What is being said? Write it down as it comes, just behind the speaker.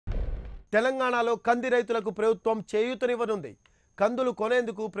తెలంగాణలో కంది రైతులకు ప్రభుత్వం చేయూతనివ్వనుంది. కందులు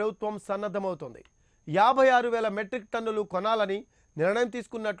కొనేందుకు ప్రభుత్వం సన్నద్ధమవుతోంది. 56,000 మెట్రిక్ టన్నులు కొనాలని నిర్ణయం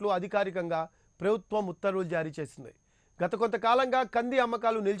తీసుకున్నట్లు అధికారికంగా ప్రభుత్వం ఉత్తర్వులు జారీ చేసింది. గత కొంతకాలంగా కంది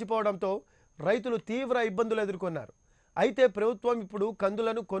అమ్మకాలు నిలిచిపోవడంతో రైతులు తీవ్ర ఇబ్బందులు ఎదుర్కొన్నారు. అయితే ప్రభుత్వం ఇప్పుడు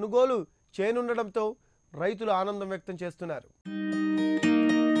కందులను కొనుగోలు చేయనుండడంతో రైతులు ఆనందం వ్యక్తం చేస్తున్నారు.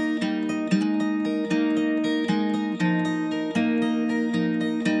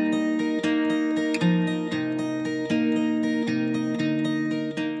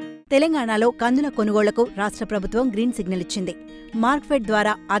 తెలంగాణలో కందుల కొనుగోళ్లకు రాష్ట్ర ప్రభుత్వం గ్రీన్ సిగ్నల్ ఇచ్చింది. మార్క్ఫెడ్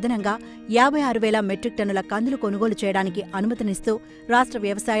ద్వారా అదనంగా 56,000 మెట్రిక్ టన్నుల కందులు కొనుగోలు చేయడానికి అనుమతినిస్తూ రాష్ట్ర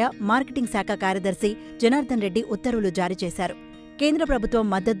వ్యవసాయ మార్కెటింగ్ శాఖ కార్యదర్శి జనార్దన్ రెడ్డి ఉత్తర్వులు జారీ చేశారు. కేంద్ర ప్రభుత్వం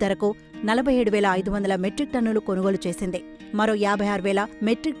మద్దతు ధరకు 47,500 మెట్రిక్ టన్నులు కొనుగోలు చేసింది. మరో 56,000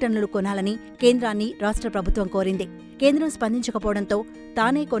 మెట్రిక్ టన్నులు కొనాలని కేంద్రాన్ని రాష్ట్ర ప్రభుత్వం కోరింది. కేంద్రం స్పందించకపోవడంతో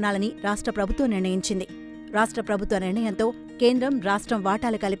తానే కొనాలని రాష్ట్ర ప్రభుత్వం నిర్ణయించింది. రాష్ట్ర ప్రభుత్వ నిర్ణయంతో కేంద్రం రాష్ట్రం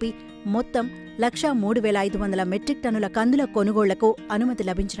వాటాలు కలిపి మొత్తం 103,500 మెట్రిక్ టన్నుల కందుల కొనుగోళ్లకు అనుమతి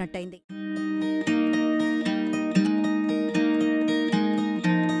లభించినట్టయింది.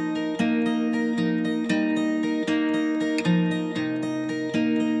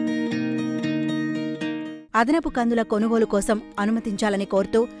 అదనపు కందుల కొనుగోలు కోసం అనుమతించాలని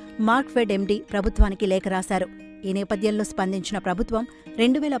కోరుతూ మార్క్ఫెడ్ ఎండీ ప్రభుత్వానికి లేఖ రాశారు. ఈ నేపథ్యంలో స్పందించిన ప్రభుత్వం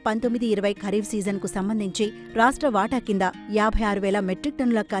 2019-20 ఖరీఫ్ సీజన్కు సంబంధించి రాష్ట్ర వాటా కింద 56,000 మెట్రిక్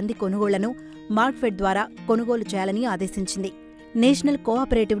టన్నుల కంది కొనుగోళ్లను మార్క్ఫెడ్ ద్వారా కొనుగోలు చేయాలని ఆదేశించింది. నేషనల్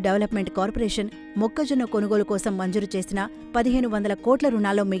కోఆపరేటివ్ డెవలప్మెంట్ కార్పొరేషన్ మొక్కజొన్న కొనుగోలు కోసం మంజూరు చేసిన 1,500 కోట్ల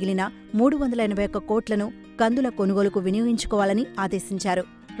రుణాల్లో మిగిలిన 381 కోట్లను కందుల కొనుగోలుకు వినియోగించుకోవాలని ఆదేశించారు.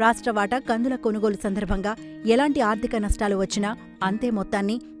 రాష్ట్ర వాటా కందుల కొనుగోలు సందర్భంగా ఎలాంటి ఆర్థిక నష్టాలు వచ్చినా అంతే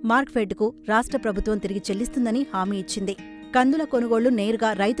మొత్తాన్ని మార్క్ఫెడ్కు రాష్ట్ర ప్రభుత్వం తిరిగి చెల్లిస్తుందని హామీ ఇచ్చింది. కందుల కొనుగోళ్లు నేరుగా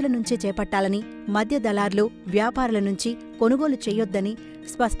రైతుల నుంచే చేపట్టాలని, మధ్య దళార్లు, వ్యాపారుల నుంచి కొనుగోలు చేయొద్దని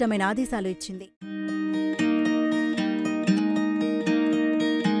స్పష్టమైన ఆదేశాలు ఇచ్చింది.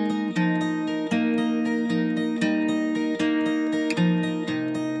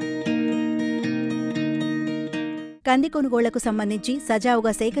 కంది కొనుగోళ్లకు సంబంధించి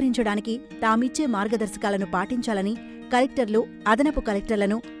సజావుగా సేకరించడానికి తామిచ్చే మార్గదర్శకాలను పాటించాలని కలెక్టర్లు, అదనపు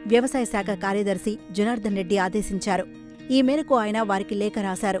కలెక్టర్లను వ్యవసాయ శాఖ కార్యదర్శి జనార్దన్ రెడ్డి ఆదేశించారు. ఈ మేరకు ఆయన వారికి లేఖ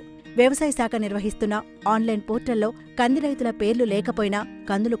రాశారు. వ్యవసాయ శాఖ నిర్వహిస్తున్న ఆన్లైన్ పోర్టల్లో కంది రైతుల పేర్లు లేకపోయినా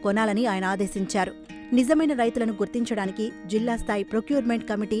కందులు కొనాలని ఆయన ఆదేశించారు. నిజమైన రైతులను గుర్తించడానికి జిల్లా స్థాయి ప్రొక్యూర్మెంట్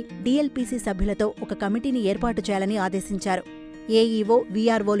కమిటీ డీఎల్పీసీ సభ్యులతో ఒక కమిటీని ఏర్పాటు చేయాలని ఆదేశించారు. ఏఈఓ,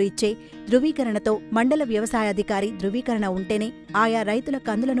 వీఆర్ఓలు ఇచ్చే ధృవీకరణతో మండల వ్యవసాయాధికారి ధృవీకరణ ఉంటేనే ఆయా రైతుల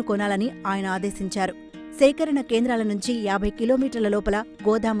కందులను కొనాలని ఆయన ఆదేశించారు. సేకరణ కేంద్రాల నుంచి 50 కిలోమీటర్ల లోపల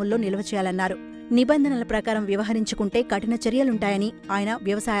గోదాముల్లో నిల్వ చేయాలన్నారు. నిబంధనల ప్రకారం వ్యవహరించుకుంటే కఠిన చర్యలుంటాయని ఆయన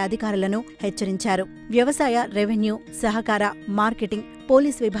వ్యవసాయ అధికారులను హెచ్చరించారు. వ్యవసాయ, రెవెన్యూ, సహకార, మార్కెటింగ్,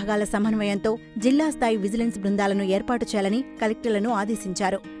 పోలీస్ విభాగాల సమన్వయంతో జిల్లా స్థాయి విజిలెన్స్ బృందాలను ఏర్పాటు చేయాలని కలెక్టర్లను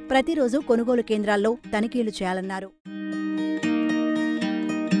ఆదేశించారు. ప్రతిరోజు కొనుగోలు కేంద్రాల్లో తనిఖీలు చేయాలన్నారు.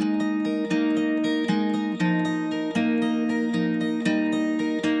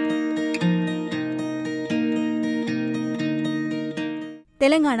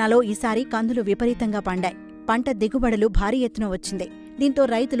 తెలంగాణలో ఈసారి కందులు విపరీతంగా పండాయి. పంట దిగుబడులు భారీ ఎత్తున వచ్చింది. దీంతో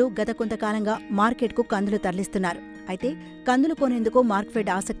రైతులు గత కొంతకాలంగా మార్కెట్కు కందులు తరలిస్తున్నారు. అయితే కందులు కొనేందుకు మార్క్ఫెడ్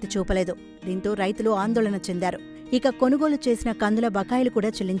ఆసక్తి చూపలేదు. దీంతో రైతులు ఆందోళన చెందారు. ఇక కొనుగోలు చేసిన కందుల బకాయిలు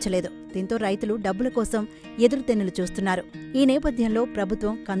కూడా చెల్లించలేదు. దీంతో రైతులు డబ్బుల కోసం ఎదురుతెన్నులు చూస్తున్నారు. ఈ నేపథ్యంలో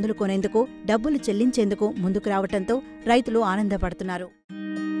ప్రభుత్వం కందులు కొనేందుకు, డబ్బులు చెల్లించేందుకు ముందుకు రావడంతో రైతులు ఆనందపడుతున్నారు.